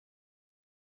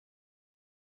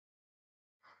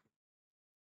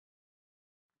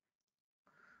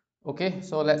Okay,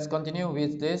 so let's continue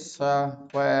with this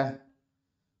where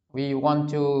we want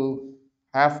to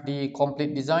have the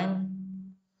complete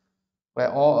design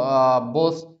where all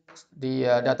both the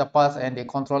data path and the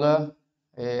controller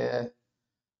uh,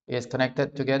 is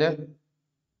connected together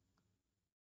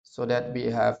so that we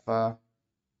have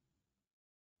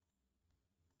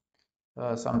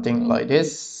something like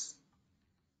this.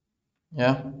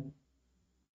 Yeah.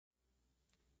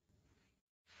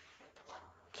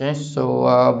 Okay,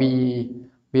 so we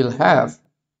will have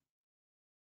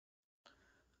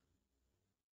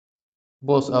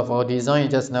both of our design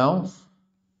just now,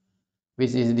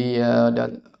 which is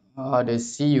the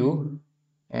CU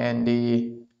and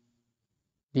the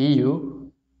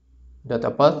DU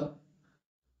data path,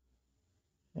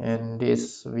 and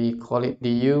this we call it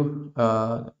DU.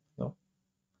 No,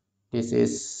 this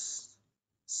is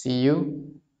CU,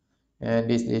 and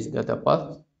this is data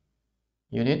path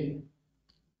unit,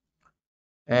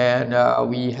 and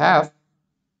we have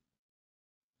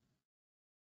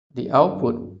the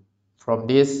output from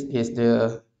this is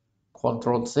the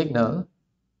control signal,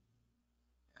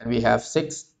 and we have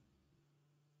 6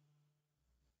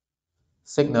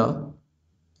 signal,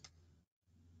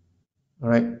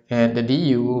 right? And the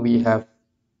DU we have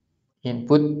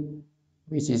input,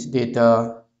 which is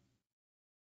data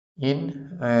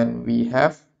in, and we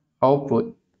have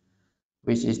output,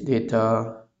 which is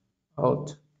data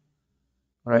out,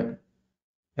 right?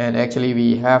 And actually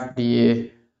we have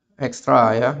the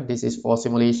extra, yeah, this is for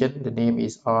simulation. The name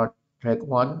is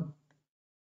rec1,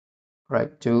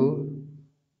 rec2,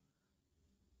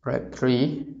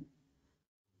 rec3,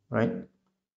 right?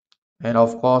 And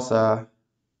of course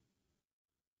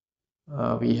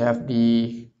we have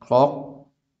the clock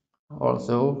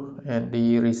also, and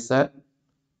the reset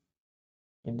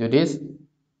into this.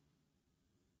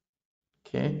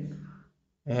 Okay,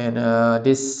 and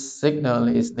this signal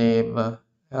is named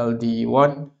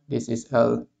LD1, this is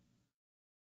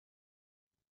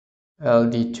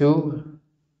LD2,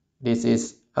 this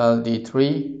is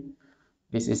LD3,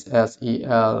 this is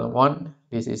SEL1,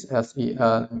 this is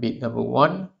SEL bit number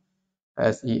 1,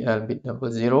 SEL bit number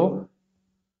 0.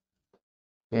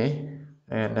 Okay,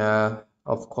 and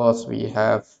of course we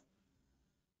have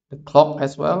the clock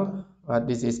as well, but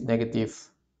this is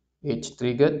negative age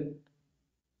triggered.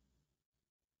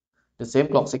 The same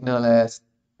clock signal as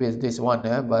with this one,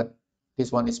 but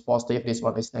this one is positive, this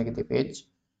one is negative age.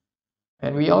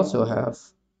 And we also have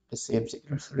the same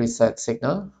reset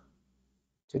signal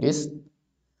to this,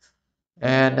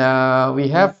 and we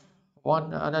have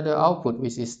another output,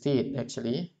 which is state,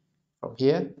 actually, from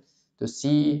here to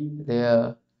see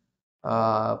the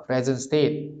present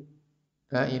state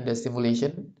in the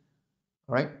simulation,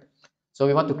 right? So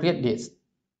we want to create this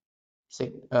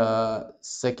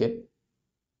circuit,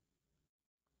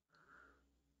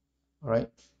 right,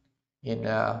 in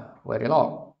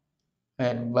Verilog,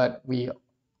 but we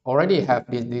already have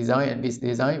this design, and this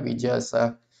design we just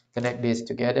connect this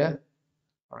together,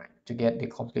 right, to get the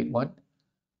complete one.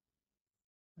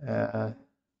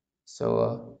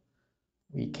 So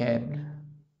we can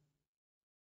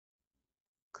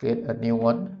create a new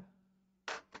one,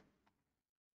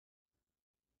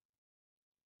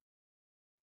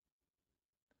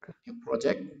 new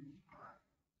project,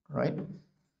 right?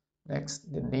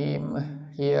 Next, the name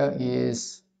here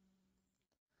is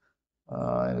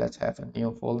let's have a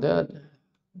new folder.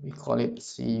 We call it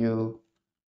CUDU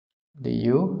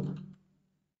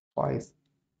 5,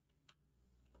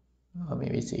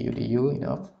 maybe CUDU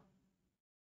enough.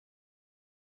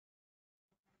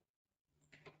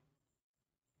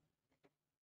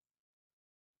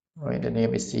 Right, the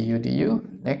name is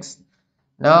CUDU. Next,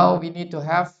 now we need to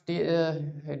have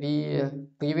the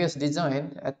previous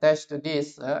design attached to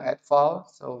this add file,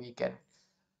 so we can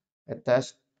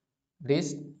attach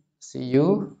this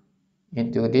CU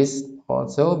into this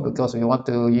also, because we want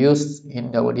to use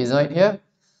in our design here,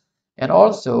 and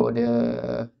also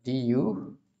the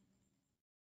DU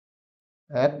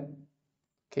add.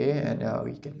 Okay, and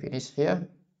we can finish here,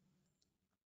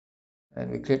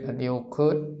 and we create a new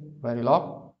code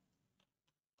Verilog,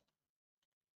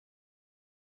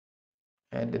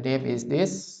 and the name is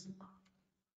this,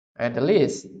 and the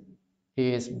list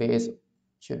is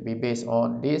should be based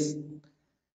on this.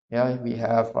 Yeah, we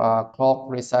have clock,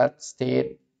 reset,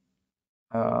 state,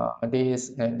 this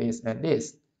and this and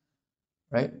this,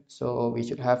 right? So we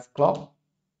should have clock,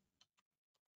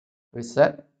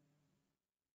 reset,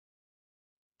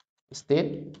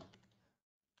 state,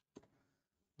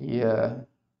 the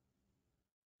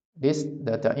this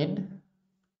data in,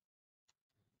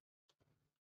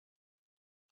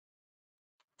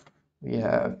 we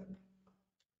have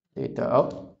data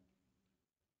out,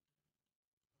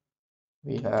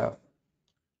 we have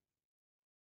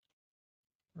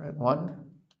red 1,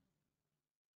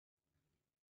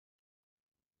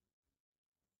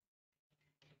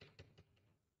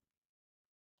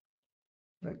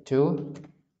 red 2,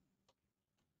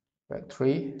 red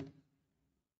 3.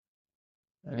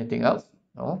 Anything else?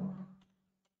 No,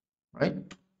 right?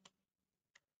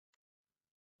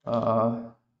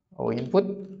 Our input,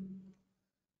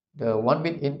 the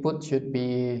 1-bit input should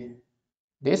be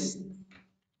this,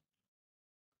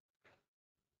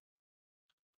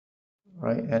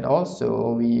 right? And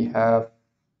also we have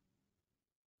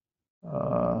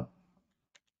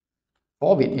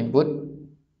 4-bit input,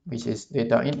 which is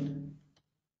data in,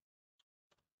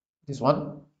 this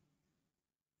one,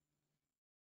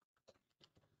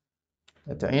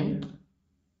 data in.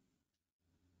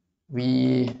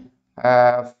 We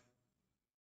have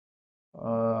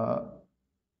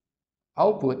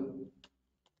output,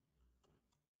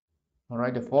 all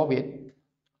right, the 4-bit,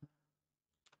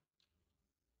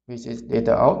 which is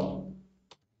data out.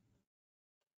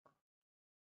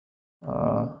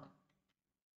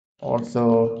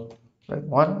 Also red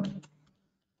 1,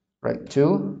 red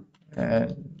 2,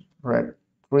 and red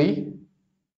 3.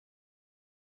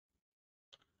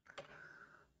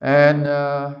 And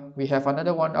we have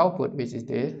another one output, which is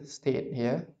the state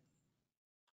here,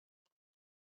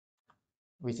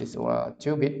 which is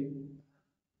 2-bit.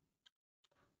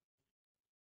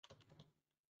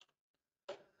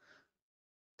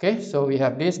 Okay, so we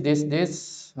have this,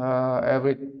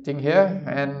 everything here,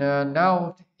 and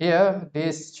now here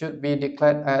this should be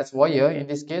declared as wire in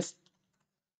this case,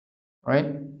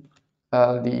 right?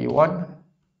 LD1,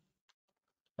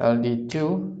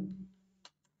 LD2,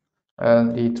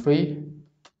 LD3,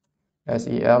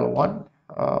 SEL1,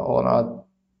 all are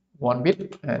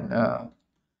 1-bit, and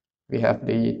we have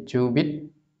the 2-bit.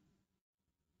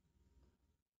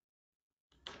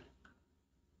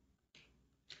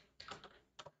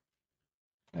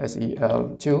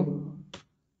 SEL2,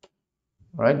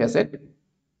 right? That's it.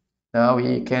 Now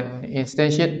we can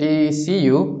instantiate the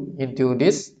CU into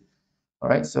this. All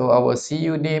right, so our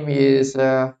CU name is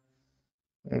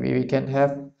maybe we can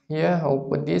have here,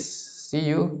 open this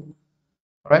CU.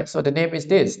 All right, so the name is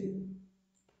this.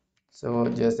 So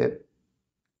just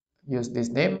use this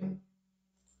name.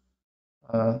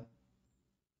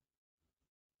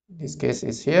 This case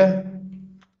is here,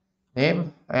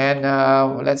 name, and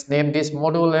let's name this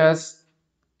module as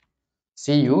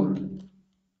CU.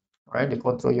 Right, the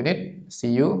control unit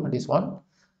CU, this one.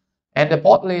 And the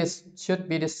port list should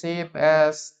be the same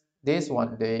as this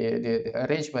one, the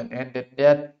arrangement, and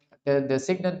the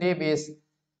signal name is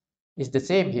the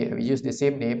same here. We use the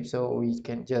same name, so we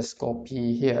can just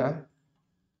copy here,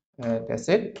 and that's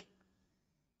it.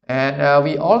 And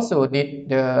we also need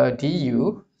the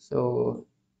DU, so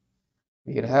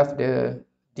we can have the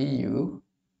DU,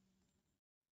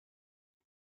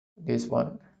 this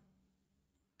one.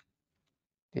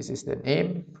 This is the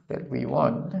name that we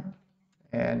want,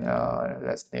 and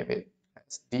let's name it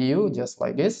as DU, just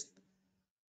like this.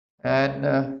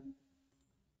 And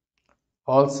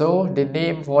also the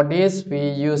name for this,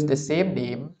 we use the same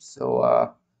name,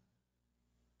 so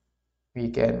we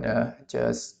can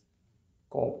just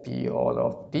copy all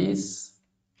of these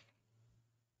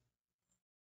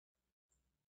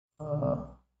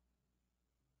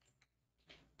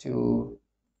to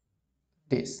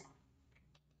this.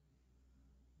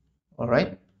 All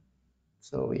right,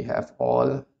 so we have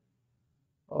all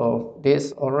of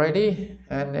this already.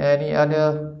 And any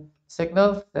other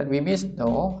signal that we missed?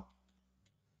 No.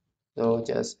 So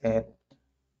just add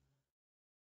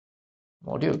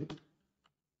module.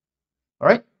 All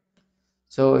right,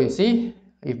 so you see,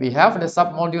 if we have the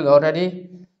sub module already,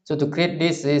 so to create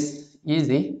this is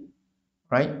easy,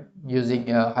 right? Using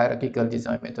a hierarchical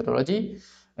design methodology,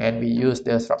 and we use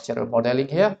the structural modeling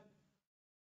here,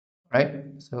 right?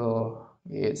 So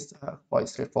it's quite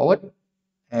straightforward,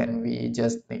 and we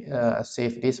just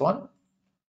save this one,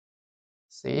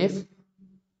 save,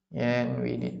 and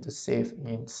we need to save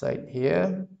inside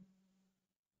here,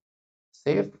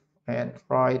 save, and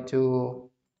try to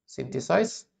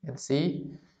synthesize and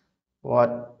see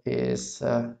what is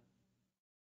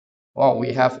wow,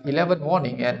 we have 11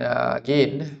 warning, and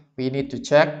again we need to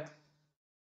check,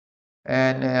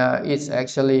 and it's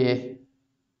actually,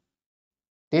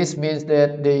 this means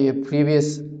that the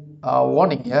previous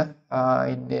warning, yeah,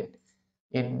 in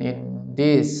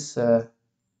this yeah.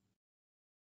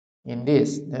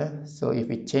 So if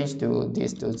we change to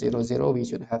this to 00, we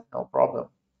should have no problem,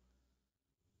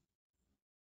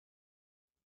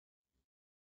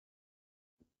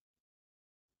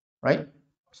 right?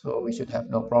 So we should have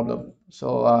no problem.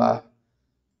 So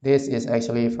this is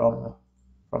actually from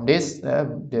from this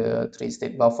the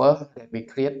three-state buffer that we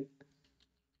create.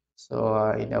 So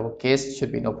in our case,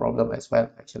 should be no problem as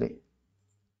well, actually.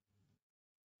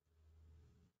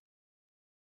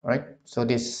 All right, so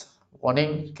this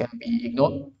warning can be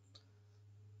ignored.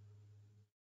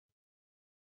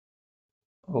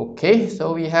 Okay,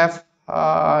 so we have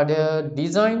the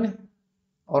design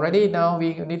already. Now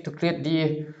we need to create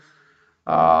the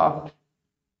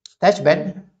test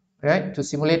bed, right, to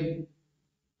simulate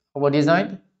our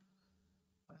design.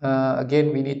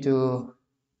 Again, we need to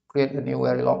create a new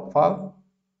Verilog file.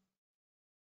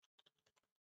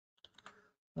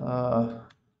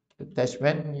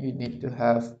 Attachment, you need to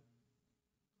have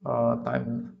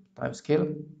time scale.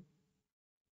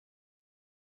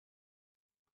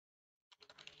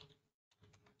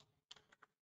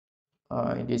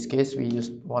 In this case, we use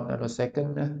 1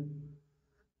 nanosecond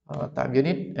time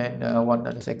unit and 1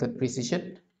 nanosecond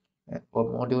precision. And for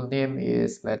module name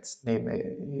is, let's name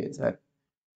it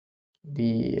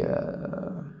the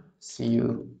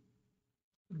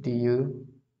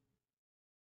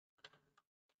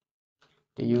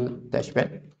du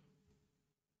dashbed.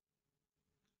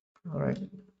 All right,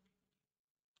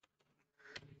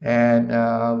 and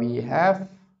we have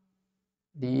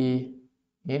the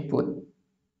input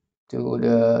to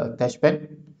the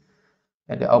dashbed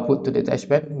and the output to the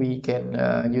dashbed. We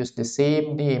can use the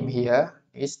same name here,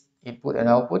 is input and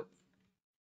output,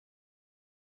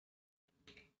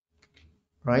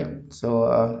 right?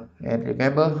 So and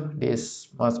remember, this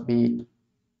must be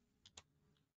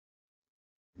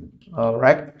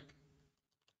rack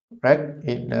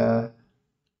in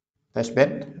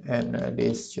dashbed, and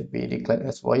this should be declared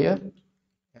as wire.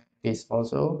 This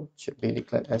also should be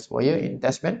declared as wire in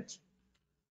dashbed.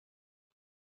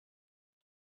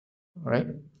 All right,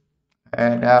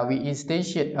 and we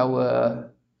instantiate our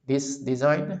this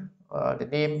design. The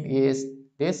name is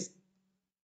this,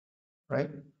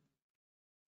 right?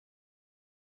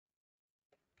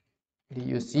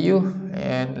 DUCU,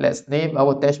 and let's name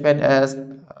our dashbed as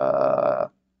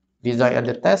design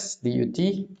under test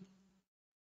DUT,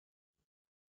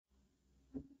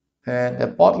 and the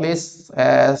port list,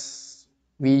 as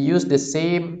we use the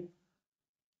same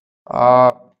uh,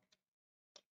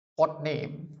 port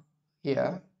name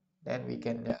here, then we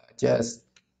can just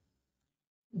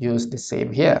use the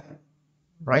same here,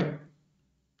 right?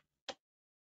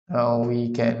 Now we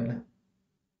can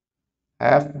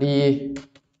have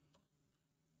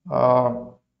uh,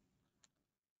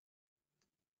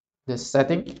 the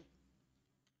setting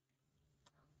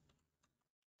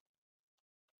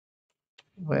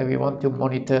where we want to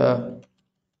monitor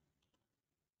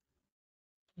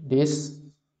this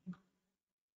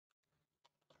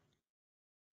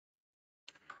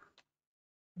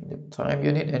the time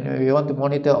unit, and we want to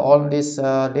monitor all this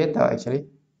data actually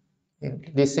in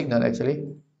this signal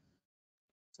actually.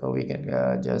 So we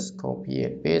can just copy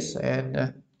and paste,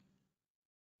 and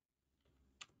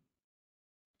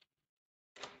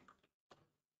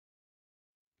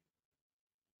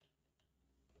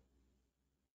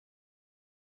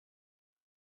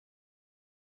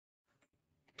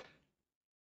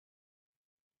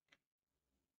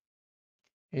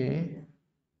okay.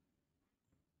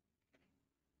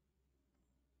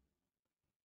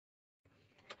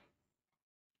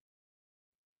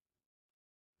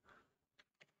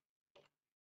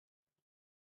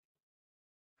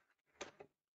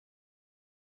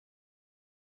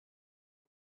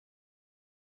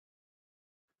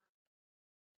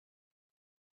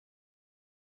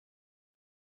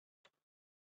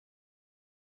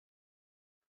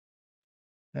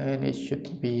 And it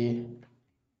should be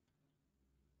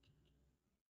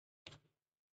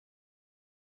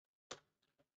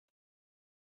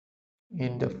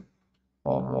in the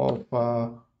form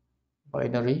of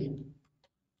binary.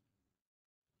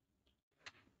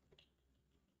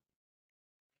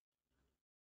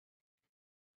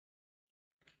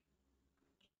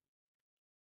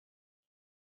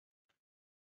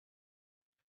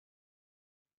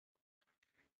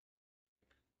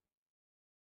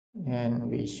 And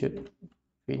we should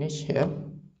finish here,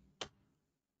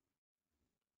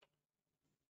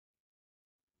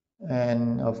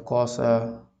 and of course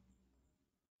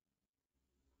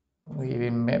we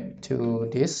will map to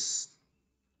this,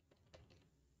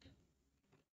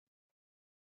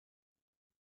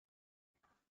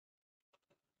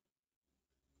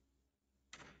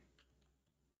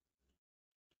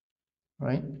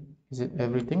 right? Is it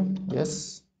everything?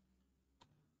 Yes.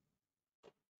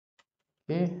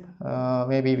 Okay,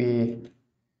 maybe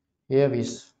here we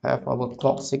have our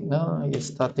clock signal is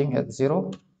starting at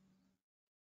 0,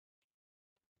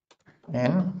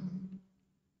 and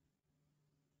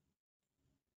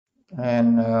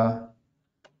and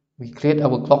we create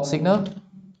our clock signal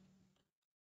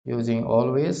using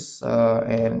always,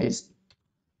 and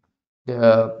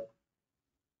the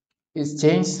it's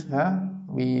changed.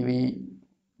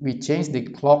 We change the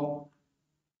clock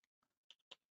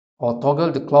or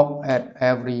toggle the clock at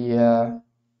every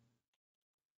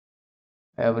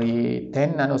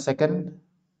 10 nanosecond.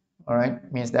 All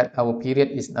right, means that our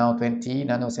period is now 20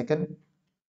 nanosecond.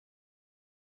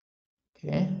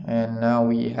 Okay, and now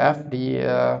we have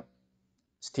the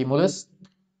stimulus,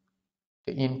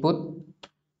 the input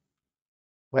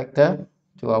vector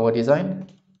to our design.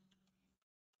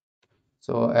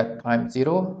 So at time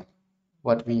 0,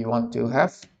 what we want to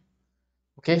have.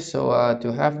 Okay, so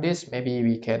to have this, maybe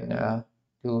we can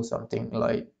do something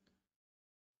like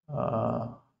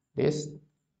this.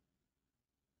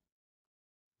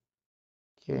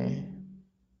 Okay.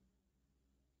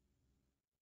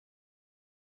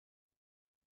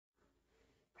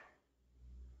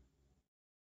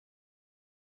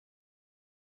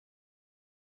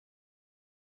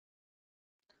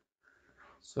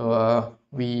 So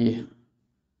we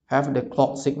have the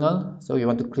clock signal. So we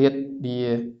want to create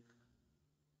the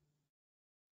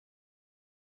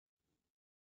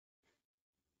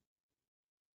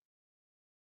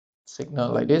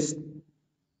signal like this.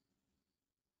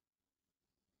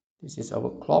 This is our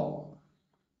clock.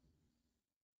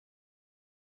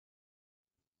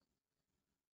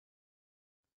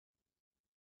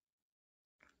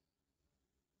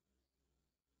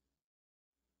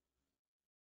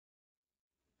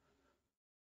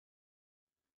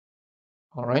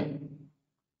 All right.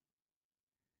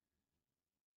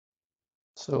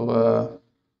 So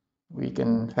we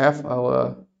can have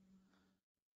our,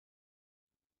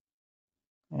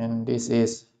 and this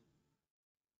is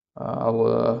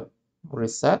our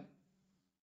reset.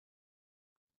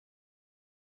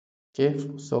 Okay,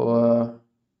 so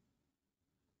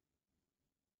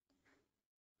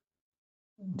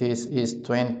this is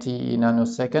 20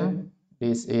 nanosecond,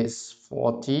 this is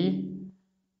 40,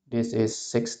 this is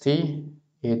 60,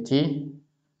 80,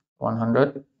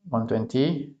 100,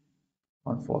 120,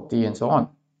 140, and so on.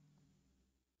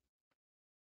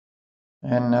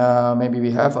 And maybe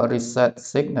we have a reset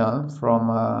signal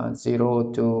from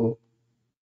 0 to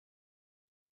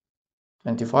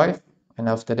 25, and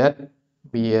after that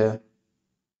we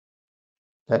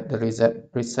let the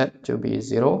reset to be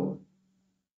 0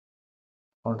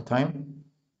 all the time.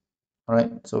 All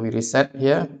right, so we reset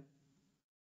here,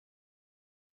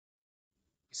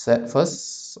 reset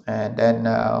first, and then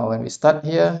when we start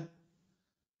here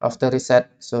after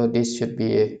reset, so this should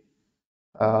be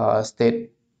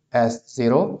state as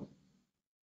 0,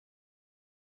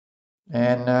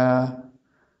 and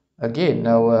again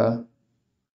our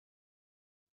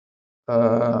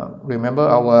remember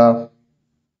our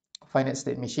finite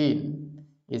state machine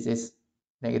is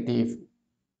negative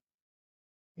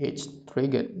age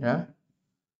triggered, yeah.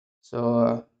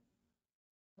 So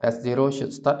S0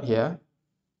 should start here,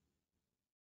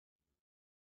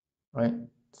 right?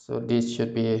 So this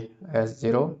should be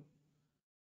S0,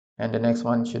 and the next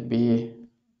one should be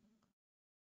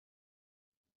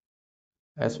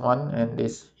S1, and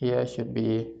this here should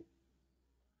be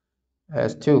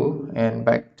S2, and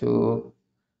back to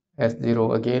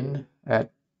S0 again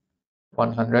at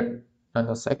 100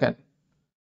 nanosecond.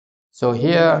 So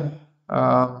here,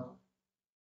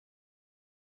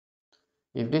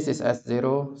 if this is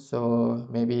S0, so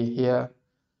maybe here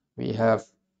we have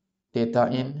data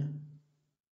in.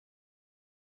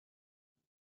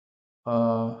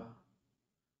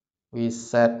 We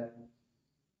set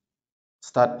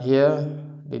start here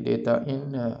the data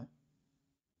in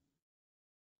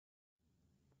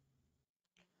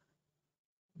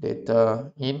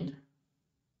data in.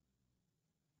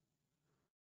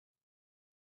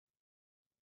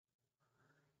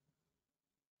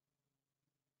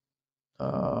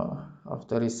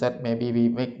 After reset, maybe we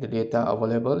make the data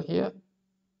available here.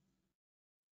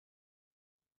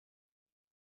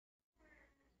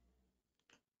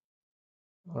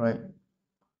 All right.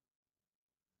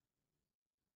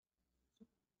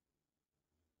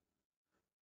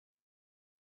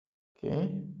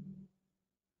 Okay.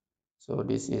 So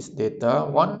this is data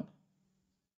 1.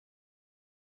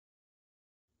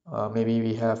 Maybe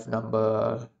we have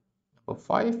number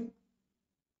 5.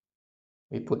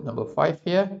 We put number 5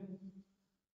 here,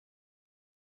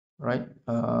 right?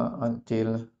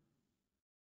 Until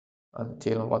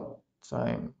what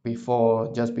time?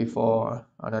 Just before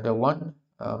another one.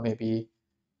 Maybe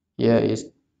here is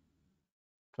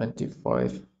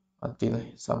 25 until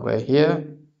somewhere here.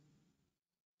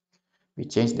 We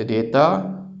change the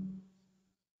data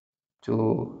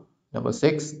to number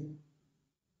 6.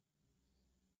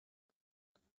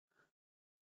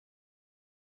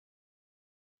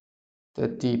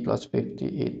 30 plus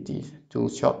 50, 80, too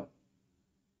short.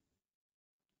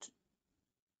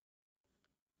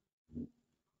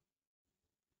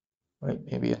 Right,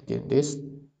 maybe until this.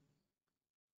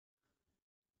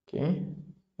 Okay,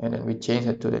 and then we change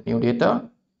it to the new data,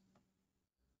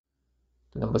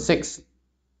 to number 6.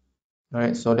 All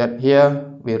right, so that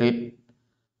here we read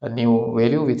a new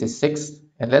value which is 6,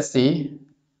 and let's see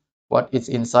what is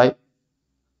inside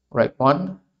rack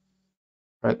 1,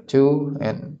 rack 2,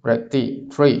 and rack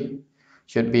 3.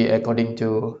 Should be according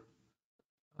to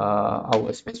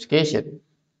our specification,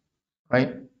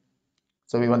 right?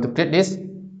 So we want to create this.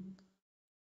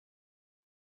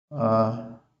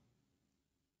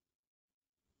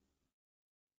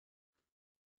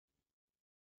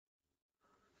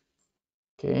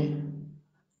 Okay,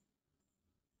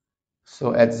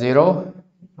 so at 0,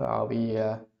 we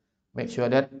make sure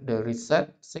that the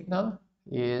reset signal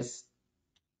is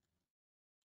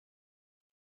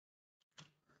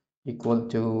equal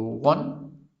to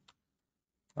 1.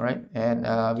 All right, and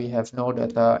we have no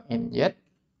data in yet.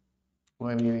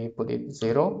 Maybe we put it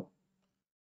 0,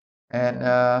 and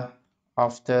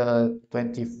after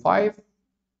 25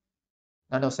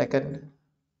 nanosecond,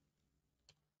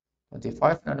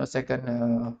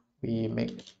 we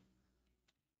make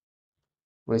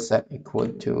reset equal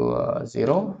to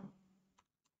 0,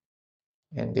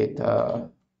 and data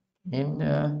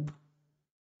in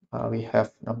we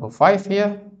have number 5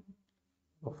 here,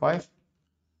 number 5,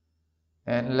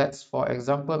 and let's, for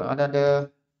example,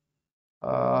 another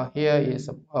here is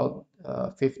about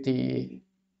 50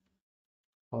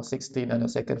 or 60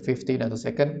 nanosecond, 50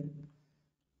 nanosecond.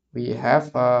 We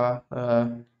have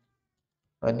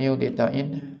a new data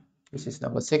in. This is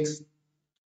number 6,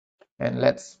 and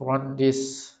let's run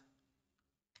this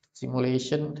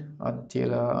simulation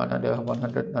until another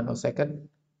 100 nanosecond.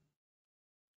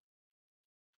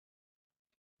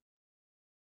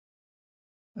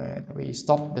 And we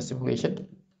stop the simulation,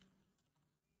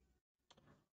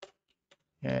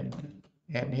 and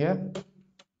here,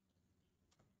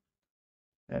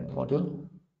 and module,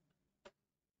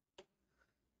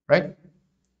 right?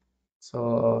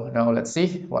 So now let's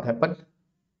see what happened,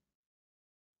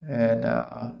 and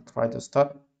try to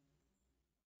start.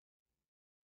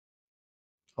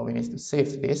 So we need to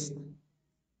save this,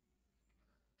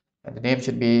 and the name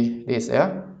should be this,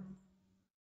 yeah,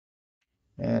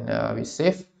 and we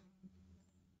save.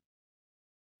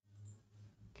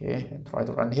 Okay, and try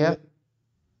to run here.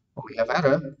 Oh, we have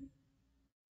error.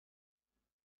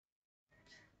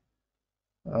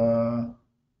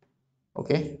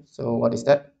 Okay, so what is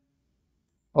that?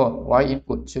 Oh, y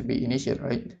input should be initial,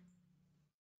 right?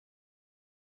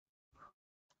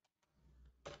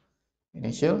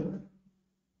 Initial.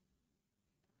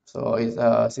 So it's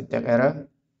a syntax error.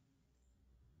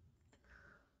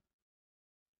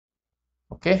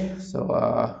 Okay,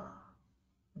 so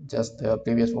just the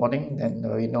previous warning, then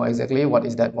we know exactly what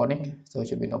is that warning, so it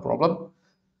should be no problem.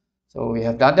 So we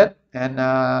have done that, and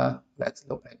let's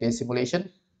look at the simulation.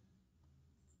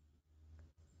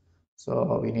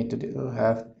 So we need to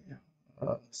have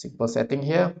a simple setting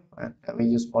here, and we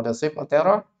use model shape or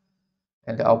Terra,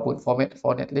 and the output format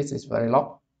for netlist is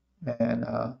Verilog, and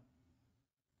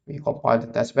we compile the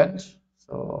test bench.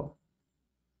 So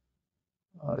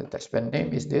the test bench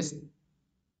name is this,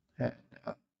 and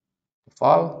the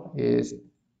file is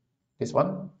this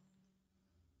one,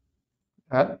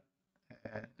 and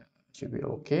should be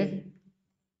okay.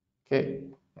 Okay,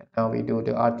 and now we do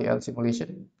the RTL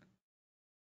simulation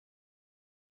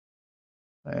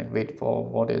and wait for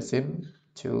model sim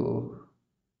to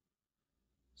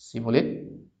simulate.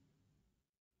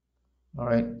 All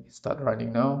right, start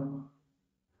running now.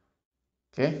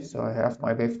 Okay, so I have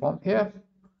my waveform here.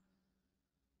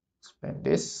 Expand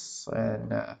this and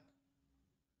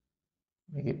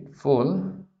make it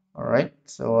full. All right,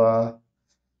 so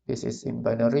this is in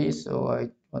binary, so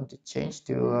I want to change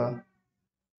to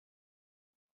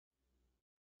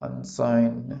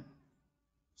unsigned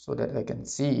so that I can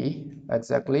see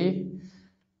exactly.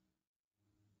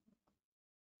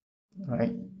 All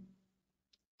right,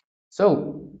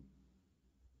 so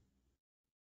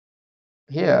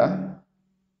here,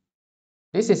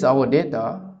 this is our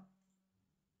data.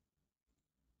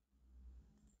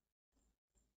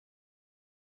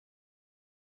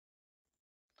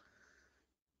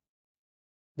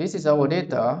 This is our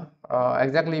data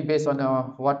exactly based on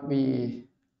what we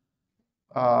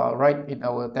write in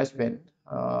our test bed.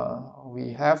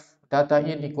 We have data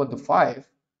in equal to 5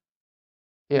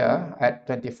 here at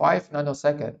 25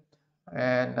 nanosecond,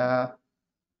 and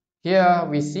here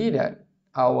we see that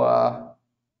our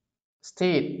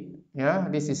state, yeah,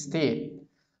 this is state.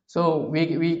 So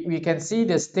we can see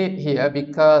the state here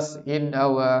because in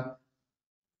our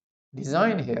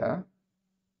design here,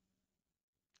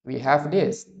 we have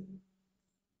this.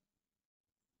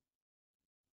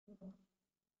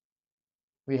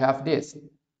 We have this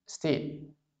state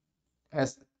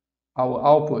as our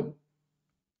output,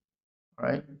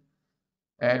 right?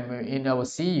 And in our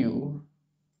CU,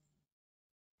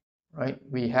 right,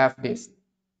 we have this.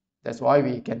 That's why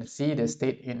we can see the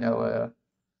state in our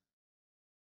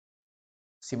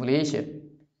simulation.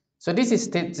 So this is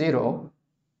state 0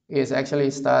 is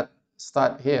actually start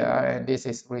here, and this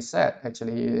is reset.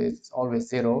 Actually, it's always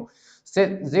 0.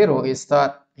 State 0 is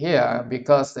start here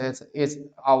because it's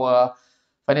our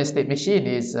final state machine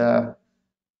is a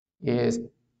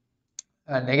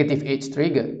negative age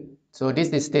trigger. So this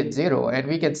is state 0, and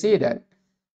we can see that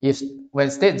if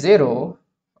when state 0,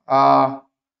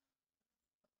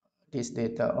 this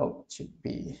data should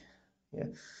be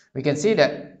here. We can see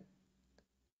that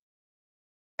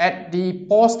at the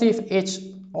positive edge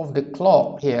of the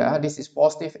clock here, this is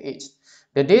positive edge,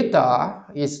 the data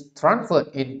is transferred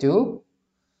into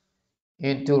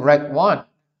rack 1,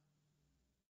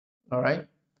 all right,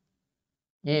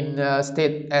 in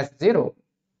state S0,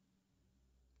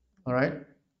 all right,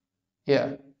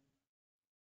 here,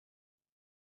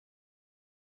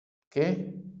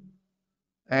 okay,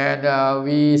 and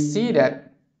we see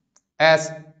that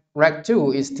as rack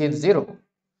 2 is still 0,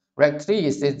 rack 3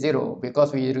 is still 0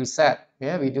 because we reset,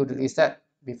 yeah, we do the reset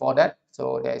before that,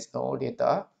 so there is no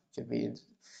data, should be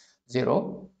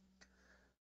 0.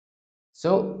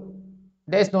 So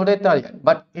there is no data yet,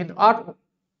 but in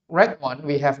rack 1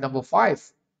 we have number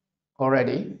 5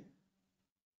 already,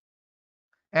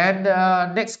 and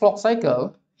next clock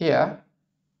cycle here,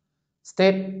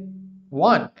 state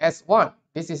 1 S1,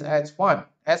 this is S1.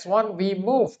 S1 we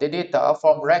move the data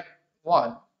from rack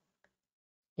 1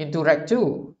 into rack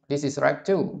 2, this is rack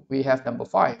 2, we have number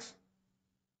 5.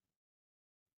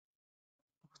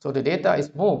 So the data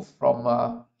is moved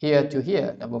from here to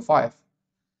here, number 5,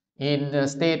 in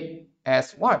state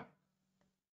S1,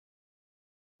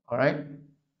 all right,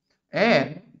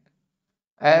 and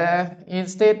in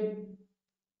state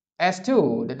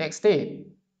S2, the next state,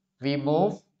 we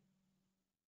move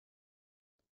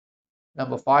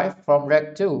number 5 from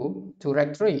rack 2 to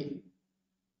rack 3.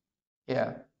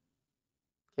 Yeah.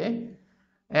 Okay.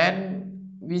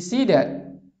 And we see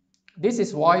that this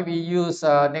is why we use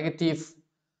negative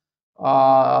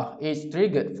age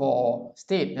triggered for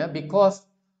state, yeah? Because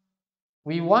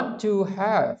we want to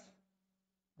have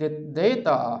the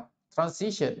data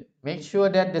transition, make sure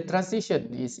that the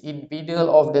transition is in middle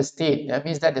of the state. That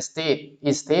means that the state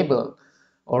is stable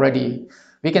already.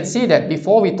 We can see that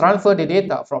before we transfer the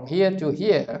data from here to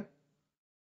here,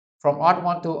 from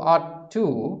R1 to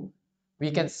R2,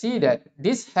 we can see that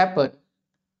this happened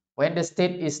when the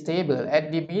state is stable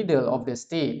at the middle of the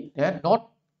state, yeah? Not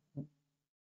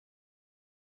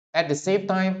at the same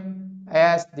time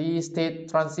as the state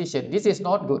transition. This is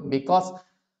not good because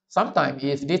sometimes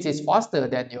if this is faster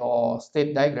than your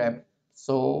state diagram,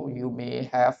 so you may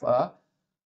have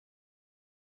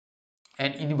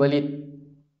an invalid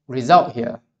result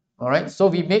here. All right, so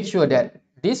we make sure that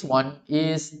this one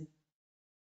is,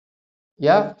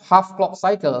 yeah, half clock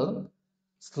cycle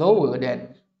slower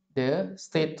than the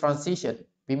state transition.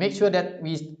 We make sure that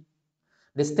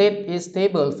the state is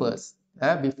stable first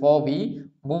before we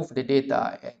move the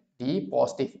data at the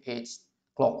positive edge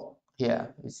clock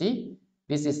here. You see,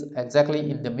 this is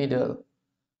exactly in the middle.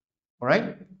 All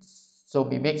right, so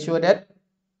we make sure that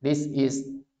this is,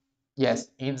 yes,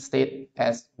 in state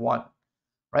S1,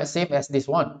 right? Same as this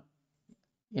one.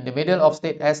 In the middle of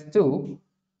state S2,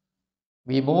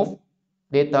 we move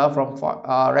data from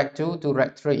rack 2 to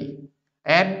rack 3.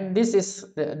 And this is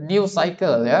the new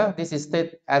cycle, yeah? This is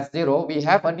state S0. We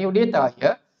have a new data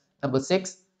here, number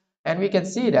 6. And we can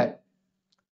see that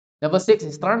number 6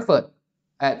 is transferred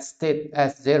at state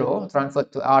S0,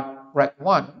 transferred to our rack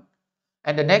 1.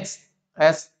 And the next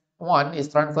S1 is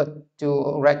transferred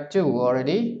to rack 2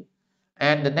 already.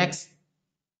 And the next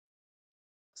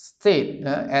state,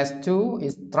 S2,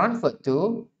 is transferred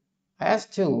to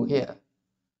S2 here,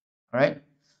 right?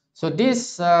 So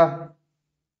this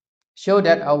show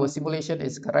that our simulation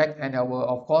is correct, and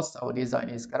of course our design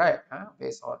is correct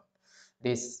based on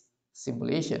this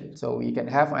simulation. So we can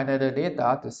have another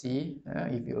data to see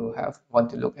if you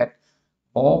want to look at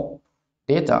more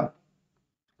data.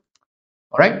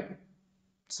 All right,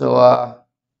 so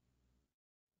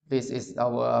this is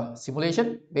our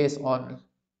simulation based on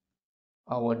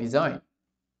our design.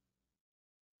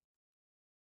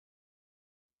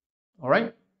 All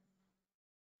right,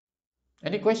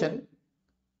 any question?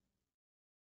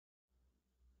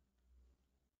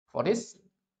 for this?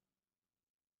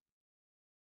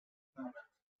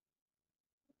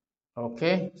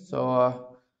 Okay,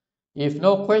 so if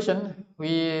no question,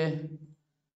 we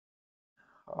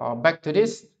back to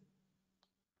this.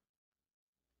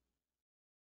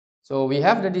 So we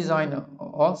have the design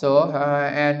also,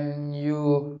 and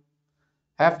you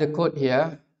have the code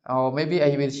here, or maybe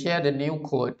I will share the new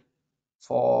code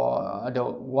for the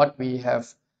what we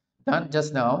have done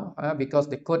just now, because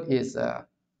the code is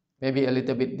maybe a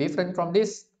little bit different from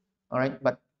this. All right,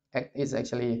 but it's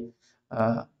actually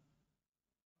uh,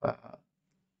 uh,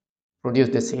 produce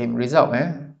the same result.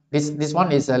 This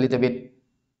one is a little bit.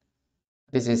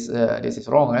 This is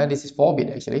wrong. This is 4-bit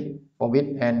actually,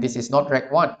 4-bit, and this is not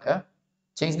rec 1.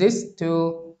 Change this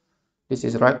to this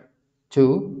is rec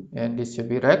 2, and this should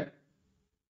be rec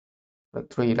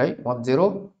 3, right?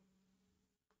 10,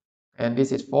 and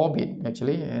this is 4-bit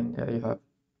actually, and you have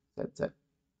that.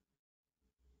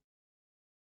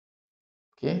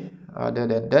 Okay, other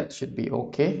than that should be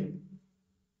okay.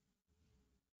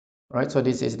 Right, so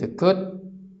this is the code,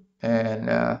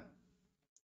 and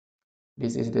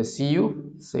this is the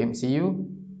CU, same CU,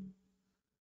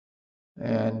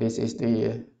 and this is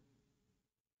the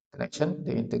connection,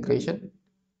 the integration,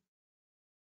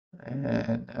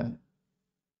 and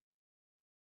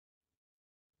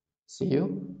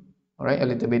CU. All right, a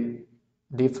little bit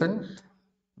different,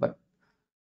 but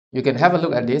you can have a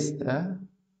look at this.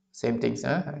 Same things,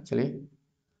 actually.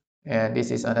 And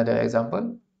this is another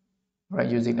example. Right,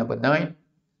 using number 9,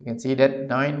 you can see that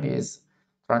 9 is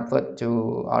transferred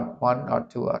to R1,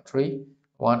 R2, R3.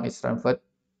 1 is transferred,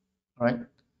 right?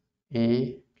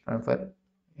 E transferred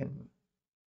in,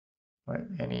 right,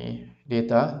 any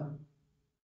data.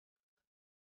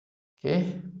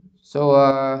 Okay, so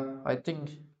I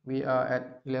think we are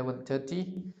at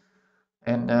 11:30,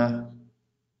 and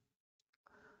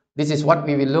this is what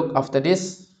we will look after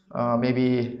this.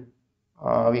 Maybe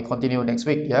we continue next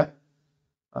week. Yeah,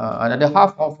 another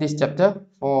half of this chapter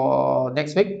for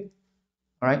next week.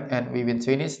 All right, and we will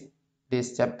finish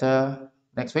this chapter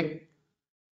next week.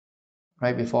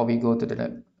 Right before we go to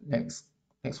the next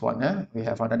one. We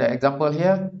have another example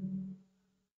here.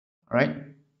 All right,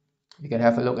 you can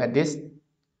have a look at this,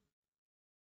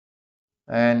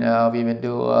 and we will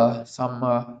do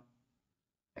some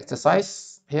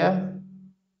exercise here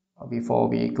before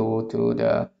we go to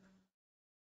the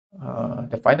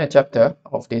final chapter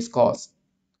of this course.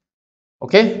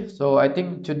 Okay, so I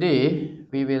think today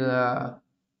we will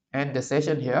end the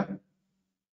session here.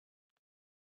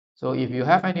 So if you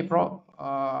have any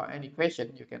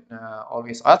question, you can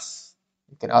always ask.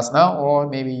 You can ask now, or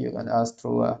maybe you can ask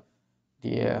through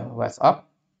the WhatsApp.